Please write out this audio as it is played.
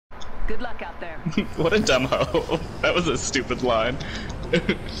Good luck out there. What a demo. That was a stupid line.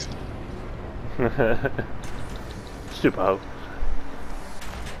 Stupid hoe.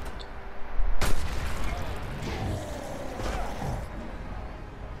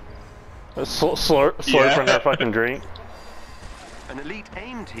 Slurp from that fucking drink. An elite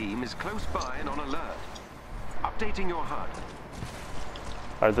AIM team is close by and on alert. Updating your HUD.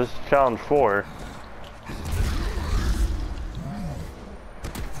 Alright, this is challenge 4.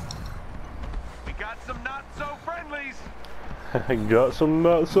 We got some not so friendlies. Got some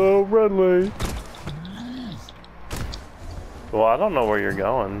not so friendly. Well, I don't know where you're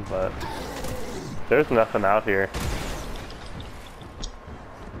going, but there's nothing out here.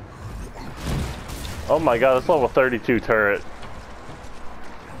 Oh my god, it's level 32 turret.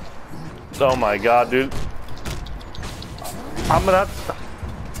 Oh my god, dude. I'm about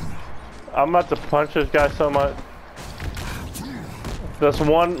to punch this guy so much. This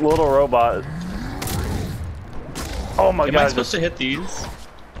one little robot. Oh my god. Am I supposed to hit these?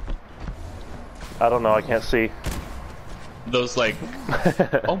 I don't know, I can't see. Those like...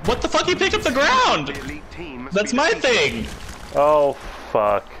 Oh, what the fuck? You picked up the ground! That's my thing! Oh,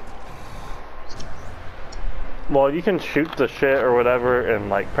 fuck. Well, you can shoot the shit or whatever and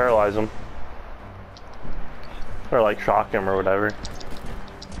like paralyze them. Or like shock him or whatever.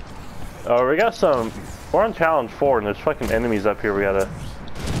 Oh, we got some... We're on challenge 4 and there's fucking enemies up here we gotta...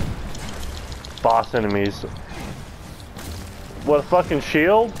 Boss enemies. What, a fucking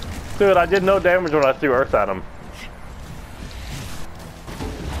shield? Dude, I did no damage when I threw earth at him.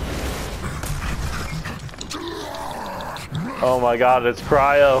 Oh my god, it's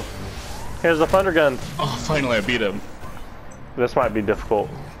cryo. Here's the thunder gun. Oh, finally I beat him. This might be difficult.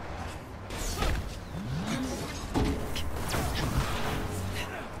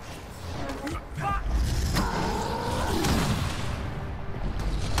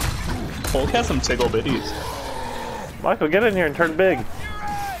 Hulk has some tickle bitties. Michael, get in here and turn big.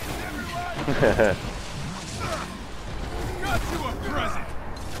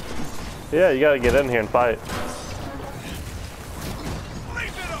 Yeah, you gotta get in here and fight.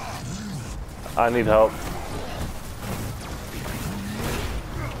 I need help.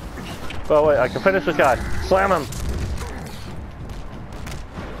 Oh wait, I can finish this guy. Slam him!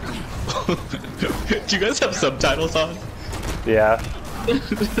 Do you guys have subtitles on? Yeah.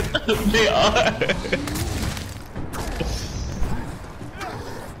 They are.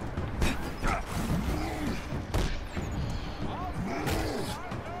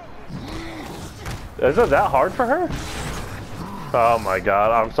 Is it that hard for her? Oh my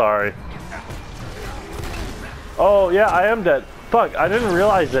god, I'm sorry. Oh yeah, I am dead. Fuck, I didn't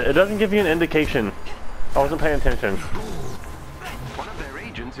realize it. It doesn't give you an indication. I wasn't paying attention. One of their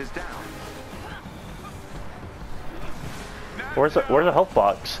agents is down. Where's the health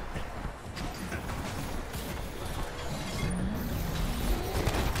box?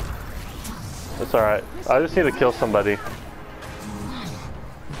 It's alright. I just need to kill somebody.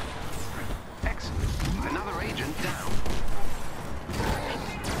 Excellent. Another agent down.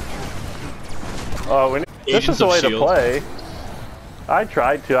 Oh, this is the way to play. I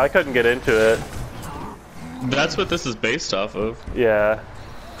tried to. I couldn't get into it. That's what this is based off of. Yeah.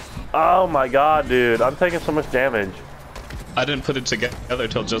 Oh my god, dude. I'm taking so much damage. I didn't put it together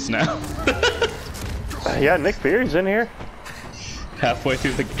till just now. Yeah, Nick Fury's in here. Halfway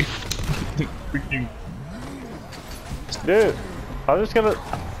through the game. Freaking... Dude, I'm just gonna...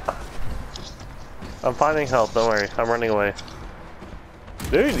 I'm finding help, don't worry. I'm running away.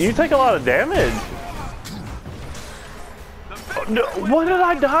 Dude, you take a lot of damage. Oh, no, what did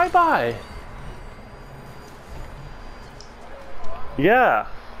I die by? Yeah.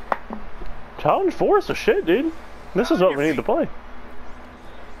 Challenge 4 is the shit, dude. This is what we need to play.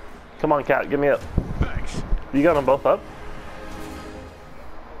 Come on, Cat, get me up. Thanks. You got them both up?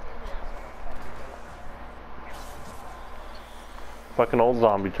 Fucking old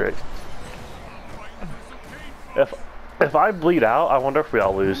zombie trick. If I bleed out, I wonder if we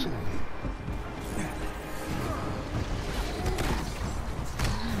all lose.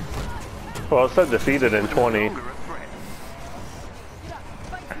 Well, it said defeated in 20.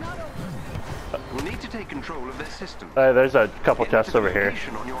 We'll need to take control of their system. Hey, there's a couple chests over here.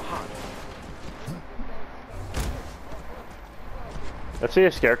 On your HUD. Let's see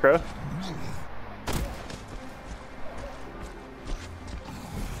a scarecrow.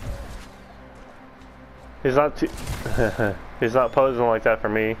 He's not he's not posing like that for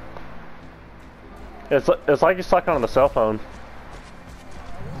me. It's like he's stuck on the cell phone.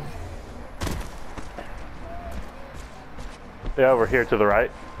 Yeah, over here to the right.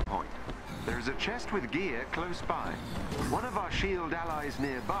 Point. There's a chest with gear close by. One of our shield allies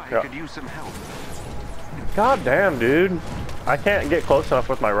nearby Yeah. could use some help. God damn, dude. I can't get close enough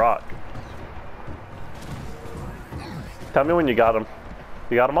with my rock. Tell me when you got them.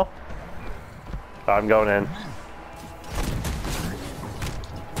 You got them all? I'm going in.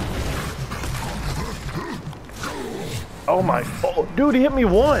 Oh my, oh, dude, he hit me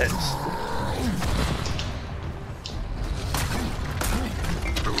once.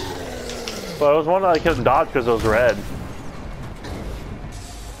 Well, it was one that I couldn't dodge because it was red.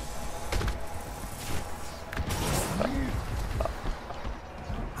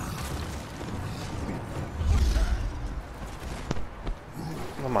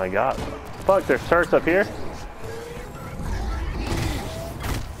 Oh my god. Fuck, there's turrets up here.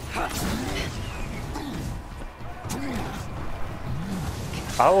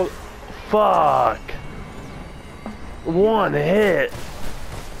 Oh, fuck. One hit.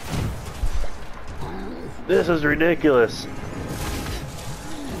 This is ridiculous.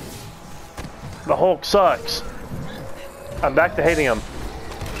 The Hulk sucks. I'm back to hating him.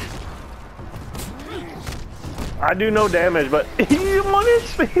 I do no damage, but he wanted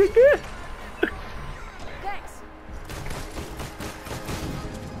me again. Thanks.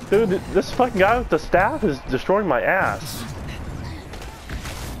 Dude, this fucking guy with the staff is destroying my ass.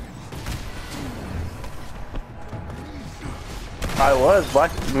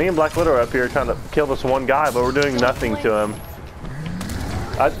 Me and Black Widow are up here trying to kill this one guy, but we're doing nothing to him.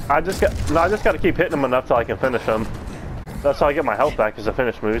 I just got to keep hitting him enough till I can finish him. That's how I get my health back, is to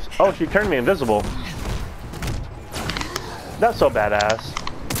finish moves. Oh, she turned me invisible. That's so badass.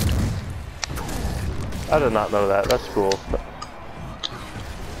 I did not know that. That's cool.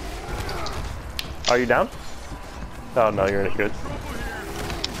 Are you down? Oh no, you're good.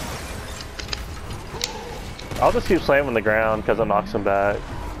 I'll just keep slamming the ground because it knocks him back.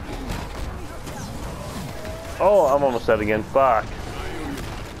 Oh, I'm almost dead again. Fuck.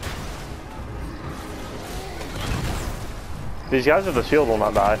 These guys with the shield will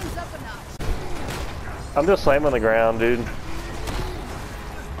not die. I'm just slamming the ground, dude.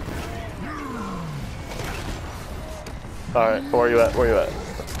 Alright, where you at? Where you at?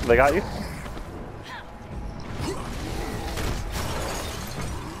 They got you?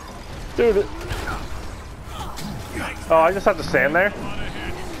 Dude. Oh, I just have to stand there?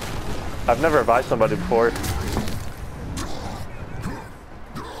 I've never advised somebody before.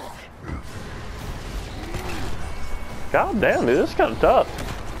 God damn, dude, this is kind of tough.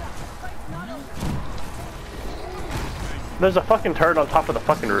 There's a fucking turret on top of the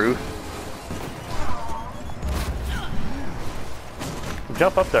fucking roof.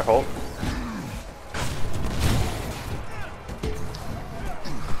 Jump up there, Hulk.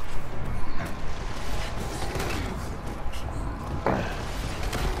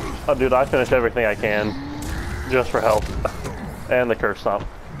 Oh, dude, I finished everything I can just for health. And the curse stomp.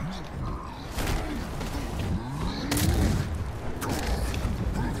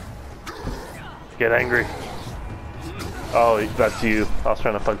 Get angry. Oh, that's you. I was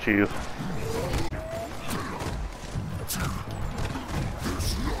trying to punch you.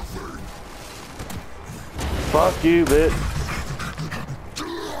 Fuck you, bitch.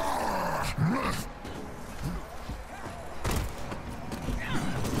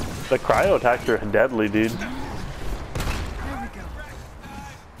 The cryo attacks are deadly, dude.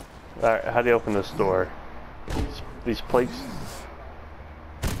 Alright, how do you open this door? These plates.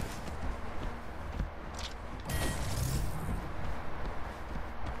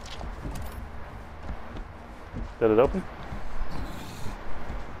 Did it open?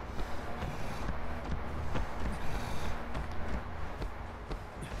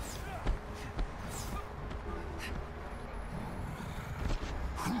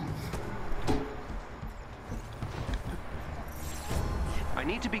 I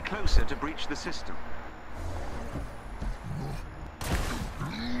need to be closer to breach the system.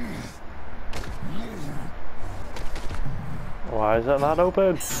 Why is that not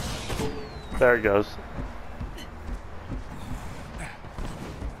open? There it goes.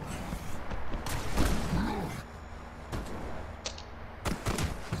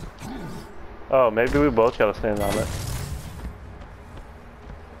 Oh, maybe we both gotta stand on it.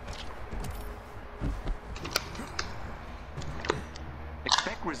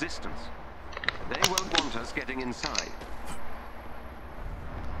 Expect resistance. They won't want us getting inside.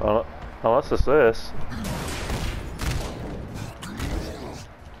 Well, unless it's this.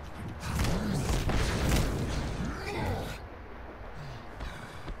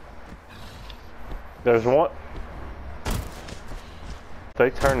 There's one.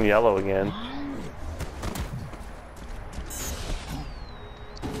 They turn yellow again.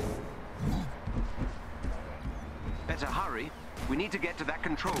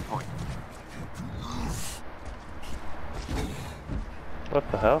 control point. What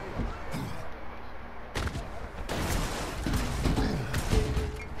the hell?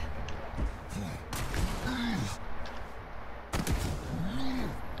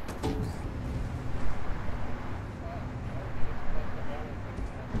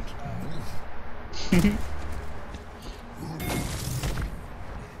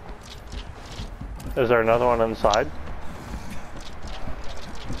 Is there another one inside?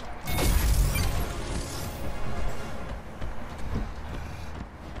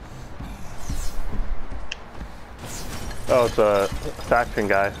 Oh, it's a faction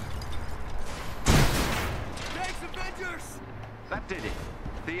guy. Thanks, Avengers! That did it.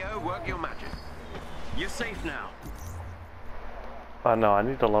 Theo, work your magic. You're safe now. Oh no, I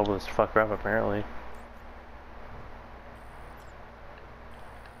need to level this fucker up apparently.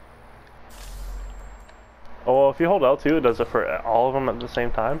 Oh, well, if you hold L2, it does it for all of them at the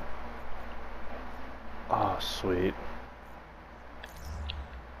same time. Oh, sweet.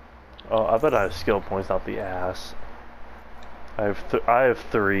 Oh, I bet I have skill points out the ass. I have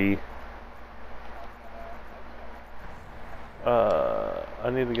 3. I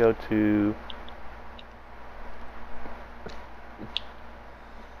need to go to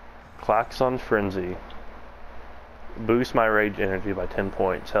Klaxon Frenzy. Boost my rage energy by 10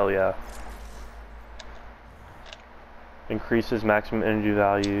 points. Hell yeah. Increases maximum energy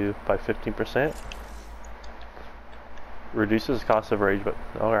value by 15%. Reduces cost of rage, but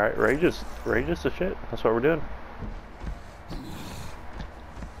alright, rage is the shit. That's what we're doing.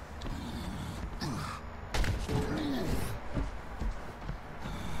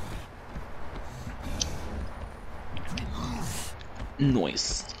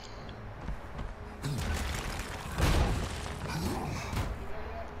 Nice.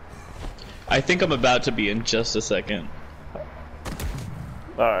 I think I'm about to be in just a second.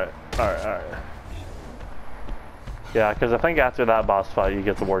 Alright. Yeah, because I think after that boss fight you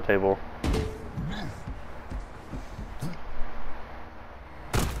get the war table.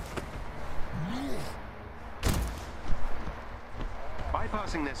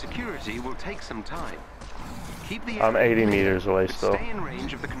 Bypassing their security will take some time. Keep the I'm 80 area meters away but still. Stay in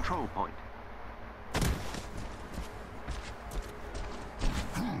range of the control point.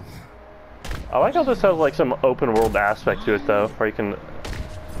 I like how this has like some open world aspect to it though, where you can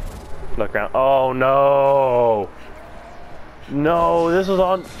look around. Oh no! No, this is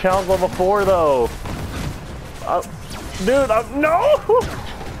on challenge level 4 though. Dude, no!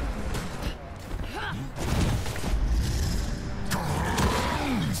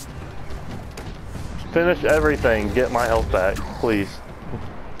 Finish everything. Get my health back, please.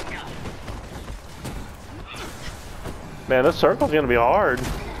 Man, this circle's gonna be hard.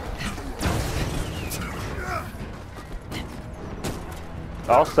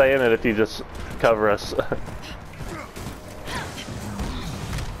 I'll stay in it if you just cover us.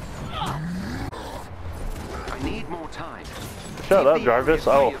 I need more time. Shut up, Keep the area Jarvis.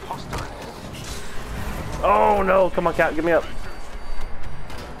 free Oh. of hostiles. Oh no, come on, Cap, get me up.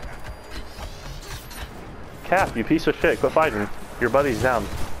 Cap, you piece of shit, quit fighting. Your buddy's down.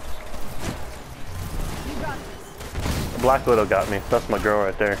 Black Widow got me. That's my girl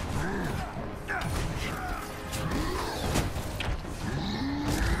right there.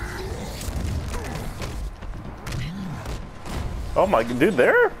 Oh my, dude,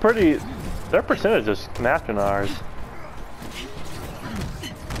 their percentage is snapping ours.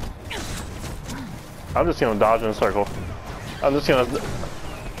 I'm just gonna dodge in a circle. I'm just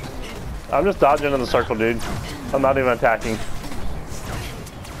dodging in the circle, dude. I'm not even attacking.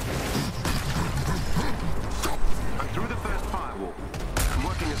 I'm through the first firewall. I'm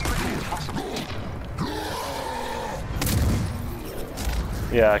working as quickly as possible.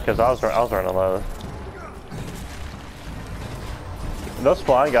 Yeah, because I was running low. Those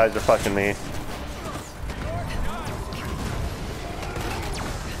flying guys are fucking me.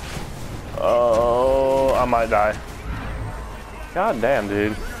 Oh, I might die. God damn,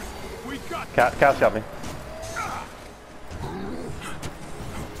 dude. Cat's got me.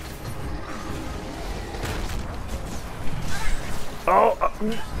 Oh,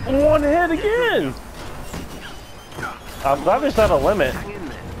 one hit again. I'm glad there's not a limit. Hang in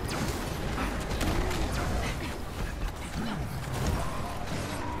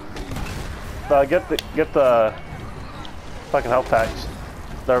there. Get the fucking health packs.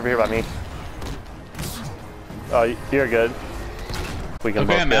 They're over here by me. Oh, you're good. We can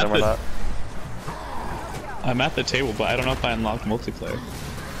Okay, both get them or not. I'm at the table, but I don't know if I unlocked multiplayer.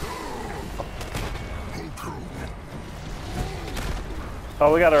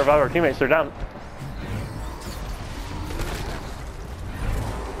 Oh, we gotta revive our teammates. They're down.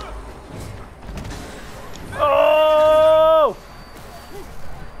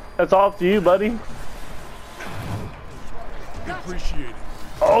 That's all up to you, buddy. Appreciate it.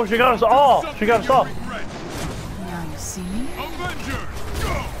 Oh, she got us all. She got us all. Now you see me? Avengers,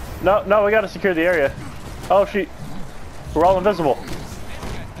 go! No, no, we gotta secure the area. Oh, we're all invisible.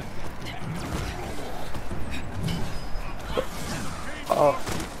 Oh,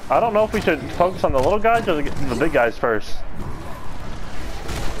 I don't know if we should focus on the little guys or the big guys first.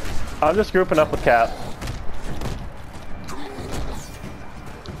 I'm just grouping up with Cap.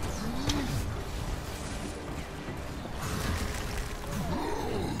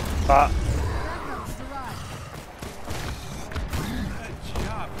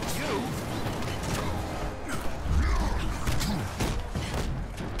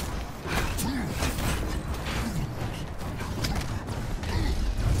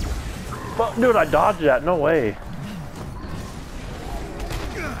 Fuck, dude, I dodged that. No way.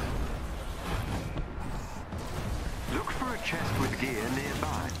 Look for a chest with gear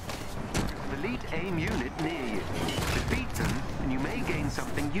nearby. The elite AIM unit near you. Defeat them, and you may gain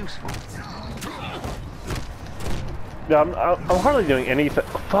something useful. Yeah, I'm hardly doing anything.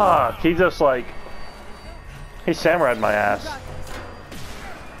 Fuck, he just like... He samurai'd my ass.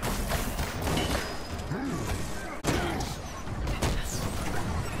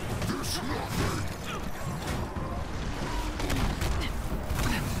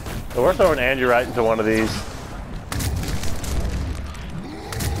 We're throwing Andrew right into one of these.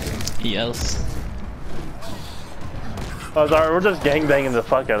 Yes. Oh, sorry, we're just gangbanging the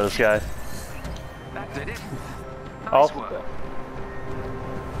fuck out of this guy. That did it. Oh. Nice work.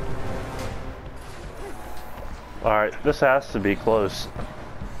 Alright, this has to be close.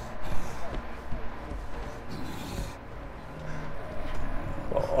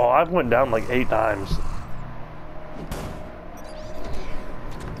 Oh, I've went down like 8 times.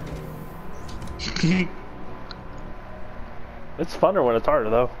 It's funner when it's harder,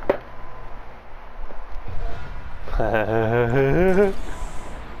 though.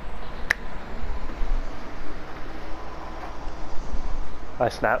 I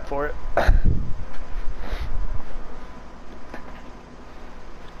snapped for it.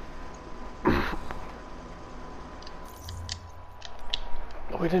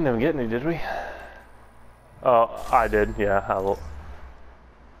 We didn't even get any, did we? Oh, I did. Yeah, I will.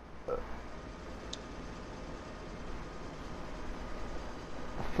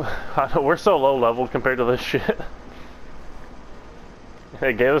 I know, we're so low level compared to this shit.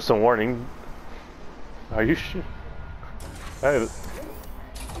 They gave us some warning. Are you sure? Hey.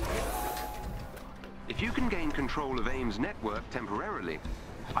 If you can gain control of AIM's network temporarily,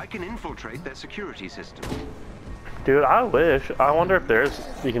 I can infiltrate their security system. Dude, I wish. I wonder if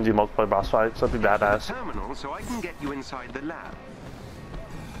you can do multiplayer boss fights. That'd be badass. Terminal, so I can get you inside the lab.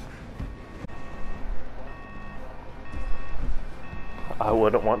 I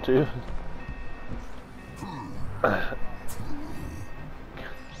wouldn't want to.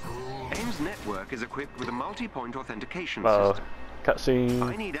 AIM's network is equipped with a multi-point authentication Uh-oh. system. Cutscene.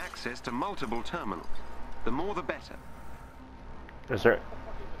 I need access to multiple terminals. The more the better. Is there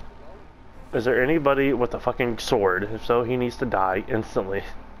anybody with a fucking sword? If so, he needs to die instantly.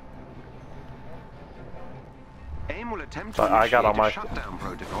 AIM will attempt to I got all initiate my... a shutdown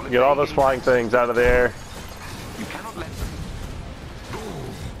protocol. Get all those flying things out of there. You cannot let them.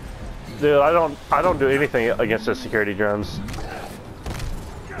 Dude, I don't do anything against the security drones.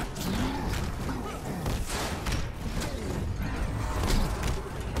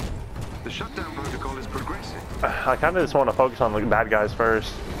 The shutdown protocol is progressing. I kind of just want to focus on the bad guys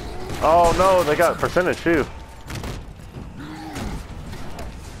first. Oh no, they got percentage too.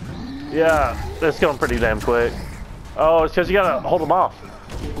 Yeah, it's going pretty damn quick. Oh, it's because you gotta hold them off.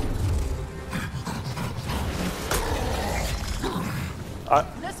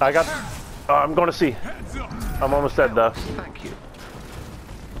 I got... I'm going to see. I'm almost dead though. Thank you.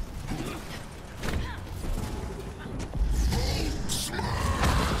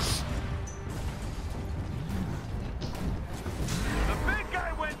 The big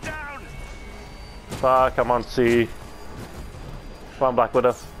guy went down! Fuck, I'm on C. Come on, Black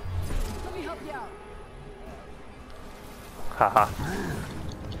Widow. Let me help you out. Haha.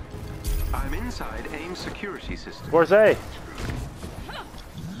 I'm inside AIM's security system. Where's A?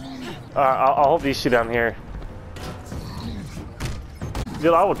 I'll hold these two down here.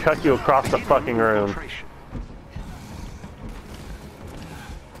 Dude, I will chuck you across the fucking room. Infiltration.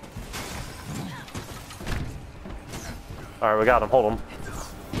 Alright, we got him. Hold him.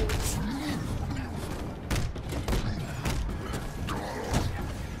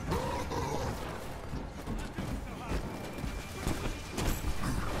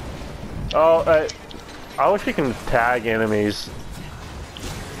 Oh, I wish you can tag enemies.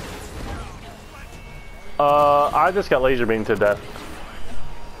 I just got laser beamed to death.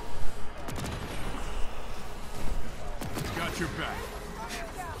 Got your back.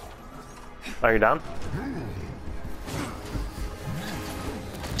 Are you down?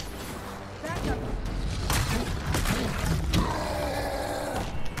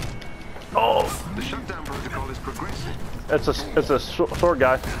 Oh! The shutdown protocol is progressing. It's a sword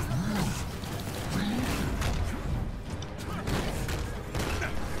guy.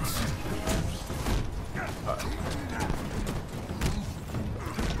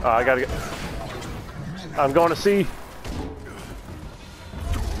 I gotta get. I'm going to C.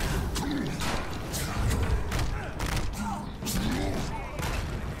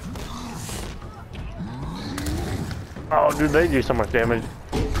 Oh, dude, they do so much damage.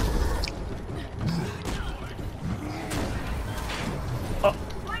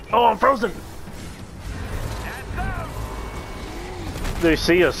 Oh, I'm frozen. They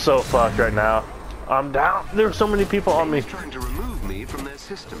see us so fucked right now. I'm down. There's so many people on me. He's trying to remove me from their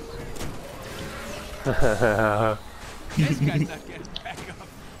systems. This guy's not getting back up.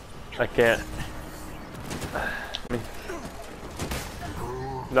 I can't.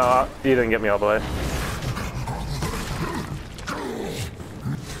 No, you didn't get me all the way.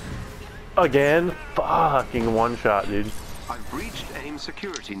 Again? Fucking one shot, dude. I've breached AIM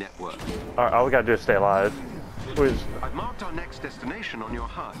security network. Alright, all we gotta do is stay alive. Please. I've marked our next destination on your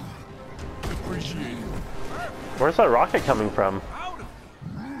HUD. Appreciate it. Where's that rocket coming from?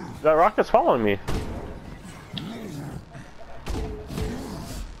 That rocket's following me.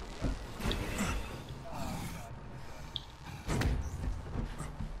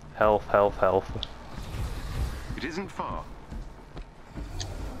 Health, health, health. It isn't far.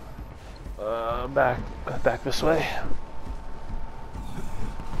 Back this way.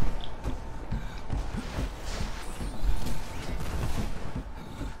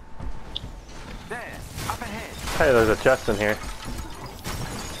 There, up ahead. Hey, there's a chest in here.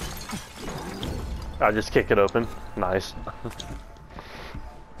 I just kick it open. Nice. Aim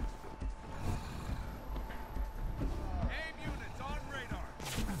units on radar.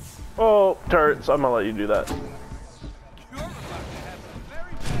 Oh, turrets. I'm gonna let you do that. You're about to have some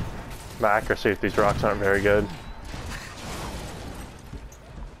very bad. My accuracy with these rocks aren't very good.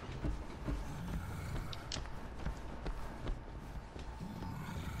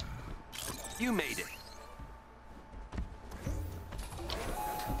 You made it.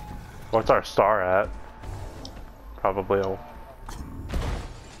 What's our star at? Probably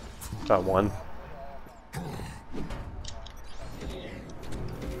about 1.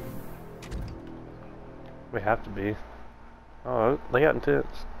 We have to be. Oh, they got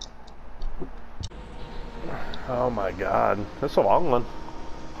intense. Oh my god, that's a long one.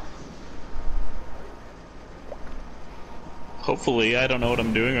 Hopefully, I don't know what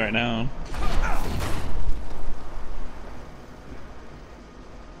I'm doing right now.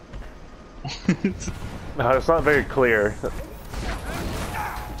 No, it's not very clear.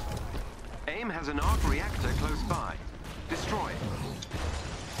 AIM has an arc reactor close by. Destroy it.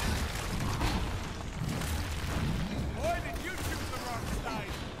 Boy, did you choose the wrong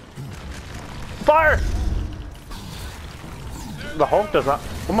side. Fire! The Hulk does not.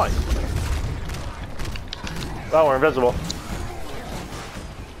 Oh my. Oh, we're invisible.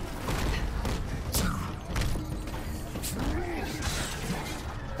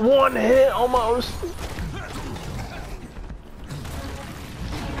 One hit almost.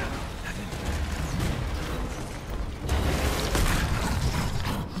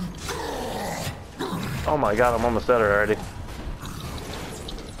 Oh my god, I'm almost dead already.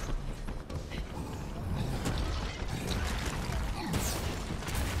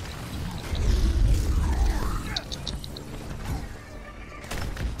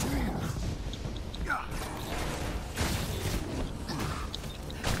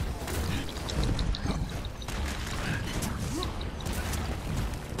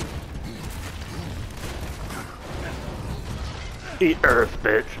 Eat Earth,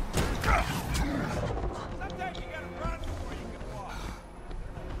 bitch. Sometimes you gotta run before you can walk.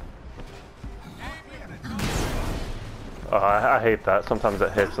 Aim units. Oh, I hate that. Sometimes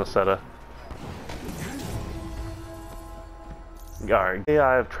it hits instead of. Alright, yeah,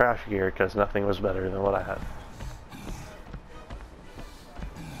 I have trash gear because nothing was better than what I had.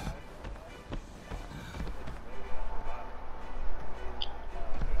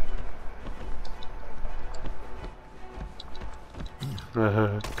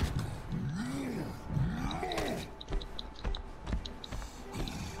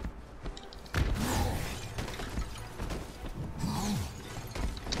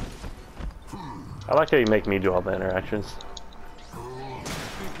 I like how you make me do all the interactions. I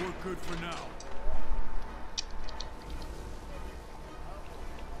think we're good for now.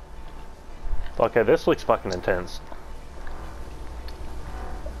 Okay, this looks fucking intense.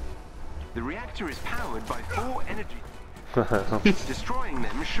 The reactor is powered by 4 energy. Destroying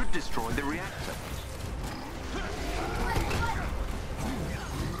them should destroy the reactor.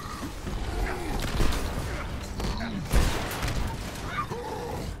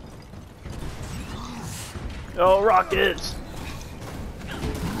 Oh, rockets!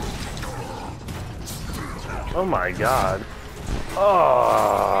 Oh my god.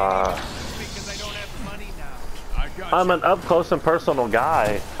 Oh. Because I don't have money now. I got I'm you. an up close and personal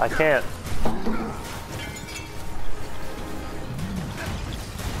guy. I can't.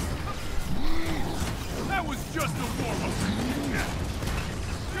 That was just a warm-up.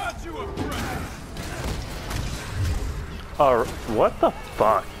 Got you a present. Oh, what the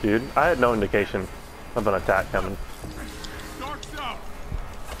fuck, dude? I had no indication of an attack coming. Dark's out.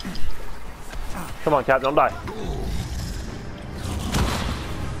 Come on, Cap, don't die.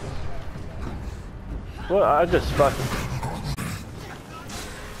 Well, I just fucking...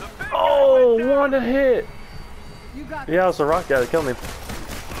 Oh, one hit! You got Yeah, it was the rock guy that killed me. I'm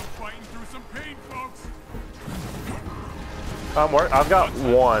fighting through some pain, folks. I've got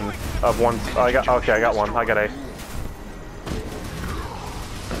one of one. I got okay. I got one. I got a.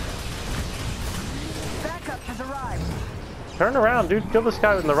 backup has arrived. Turn around, dude. Kill this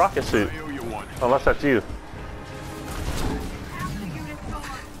guy in the rocket suit. I owe you one. Unless that's you.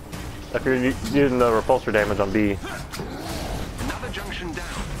 If you're using the repulsor damage on B. Another junction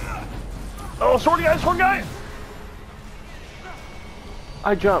down. Oh, sword guy! Sword guy!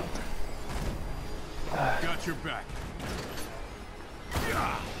 I jumped. Got your back.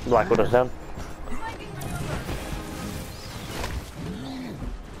 Black Widow's down.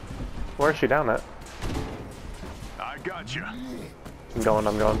 Where's she down at? I got you. I'm going.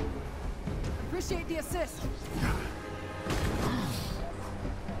 I'm going. Appreciate the assist.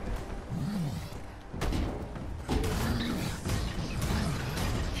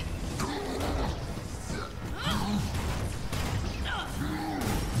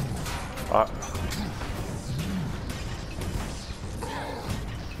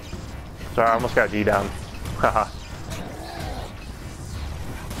 Sorry, I almost got G down. Haha.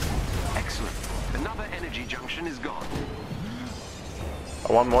 Excellent. Another energy junction is gone.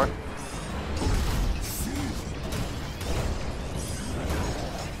 One more. Do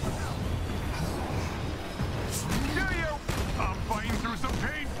you? I'm fighting through some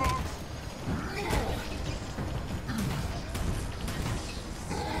pain, folks.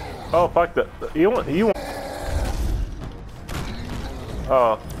 Oh fuck that! You want?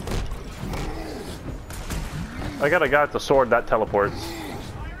 Oh. I got a guy with the sword that teleports.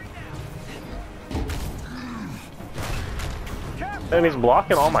 And he's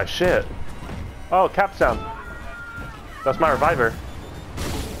blocking all my shit. Oh, Cap's down. That's my reviver.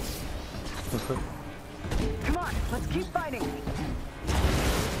 Come on, let's keep fighting.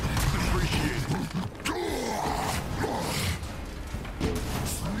 Appreciate it.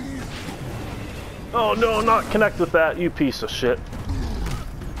 Oh no, not connect with that, you piece of shit.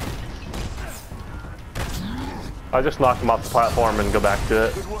 I just knocked him off the platform and go back to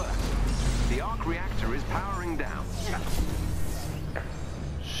it. Good work. The arc reactor is powering down.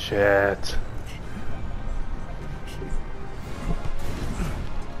 Shit.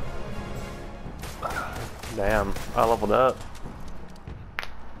 Damn, I leveled up.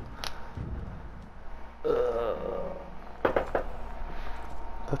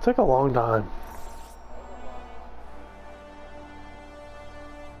 That took a long time.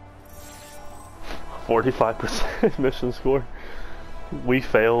 45% mission score. We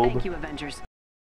failed. Thank you, Avengers.